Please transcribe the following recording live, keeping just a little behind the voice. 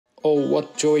Oh,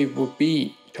 what joy it would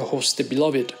be to host the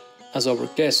beloved as our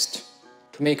guest,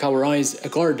 to make our eyes a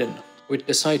garden with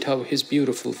the sight of his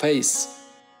beautiful face.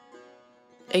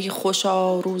 ای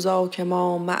خوشا روزا که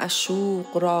ما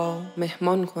معشوق را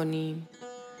مهمان کنیم،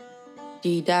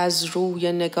 دیده از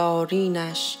روی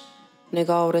نگارینش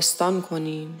نگارستان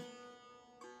کنیم.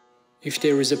 If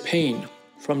there is a pain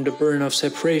from the burn of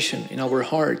separation in our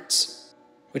hearts,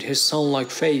 with his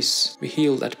sun-like face we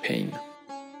heal that pain.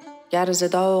 گر ز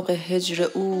داغ هجر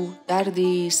او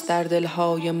دردیست در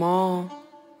دلهای ما،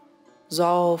 ز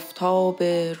آفتاب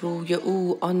روی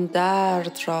او آن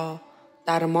درد را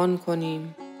درمان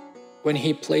کنیم. When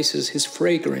he places his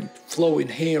fragrant, flowing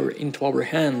hair into our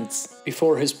hands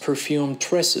before his perfumed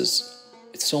tresses,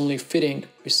 it's only fitting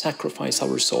we sacrifice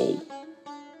our soul.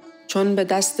 چون به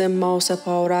دست ما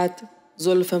سپارد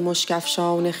زلف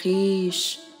مشکفشان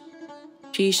خویش،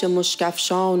 پیش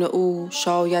مشکفشان او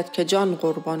شاید که جان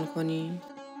قربان کنیم.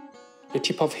 The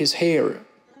tip of his hair,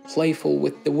 playful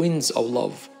with the winds of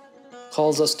love,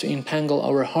 calls us to entangle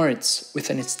our hearts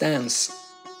within its dance.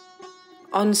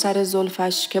 آن سر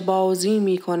زلفش که بازی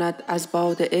می کند از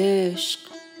باد عشق،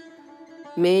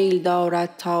 میل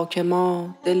دارد تا که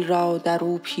ما دل را در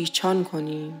او پیچان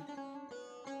کنیم.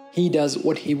 He does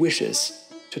what he wishes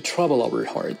to trouble our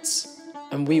hearts,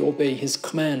 and we obey his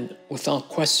command without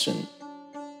question.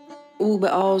 او به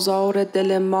آزار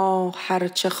دل ما هر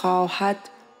چه خواهد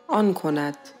آن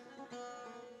کند،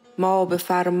 ما به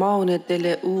فرمان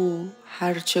دل او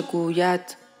هر چه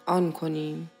گوید آن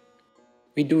کنیم.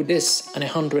 We do this and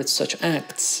 100 such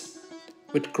acts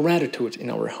with gratitude in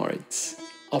our hearts,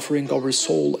 offering our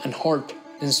soul and heart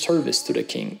in service to the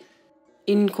King.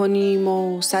 این کنیم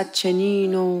و صد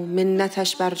چنین و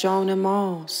منتش بر جان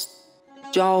ماست،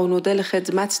 جان و دل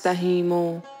خدمت دهیم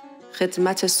و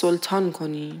خدمت سلطان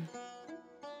کنیم.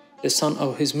 The sun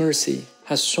of his mercy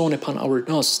has shone upon our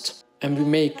dust, and we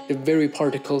make the very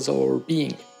particles of our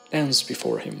being dance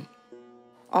before him.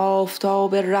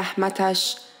 آفتاب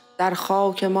رحمتش در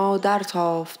خاک ما در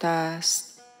تافته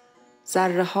است،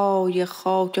 ذره های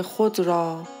خاک خود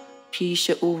را پیش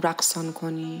او رقصان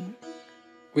کنیم.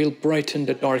 We'll brighten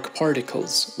the dark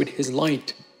particles with his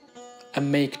light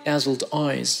and make dazzled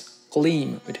eyes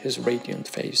gleam with his radiant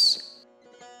face.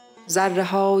 ذره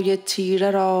های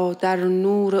تیره را در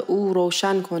نور او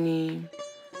روشن کنیم،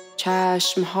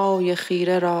 چشم های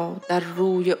خیره را در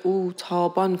روی او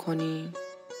تابان کنیم.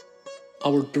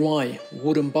 Our dry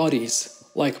wooden bodies,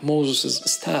 like Moses'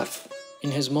 staff,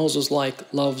 in his Moses-like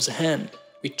love's hand,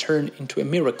 we turn into a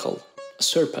miracle, a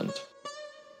serpent.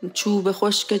 چوب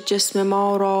خشک جسم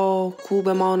ما را کوب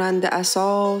مانند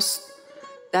اساس،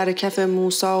 در کف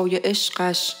موسی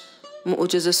عشقش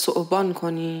معجزه ثعبان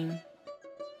کنیم.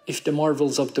 If the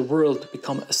marvels of the world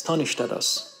become astonished at us,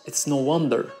 it's no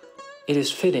wonder. It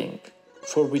is fitting,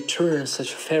 for we turn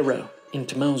such Pharaoh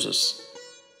into Moses.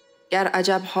 گر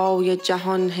عجبهای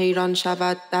جهان حیران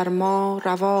شود در ما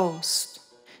رواست،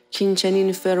 کین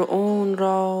چنین فرعون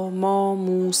را ما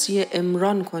موسی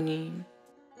عمران کنیم.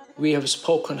 We have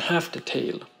spoken half the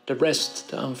tale, the rest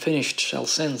the unfinished shall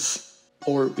sense,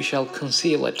 or we shall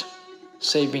conceal it,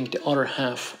 saving the other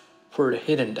half for the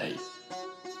hidden day.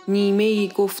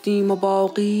 نیمه‌ای گفتیم و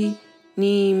باقی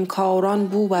نیم کاران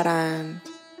بو برند،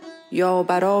 یا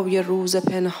برای روز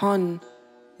پنهان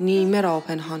نیمه را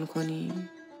پنهان کنیم.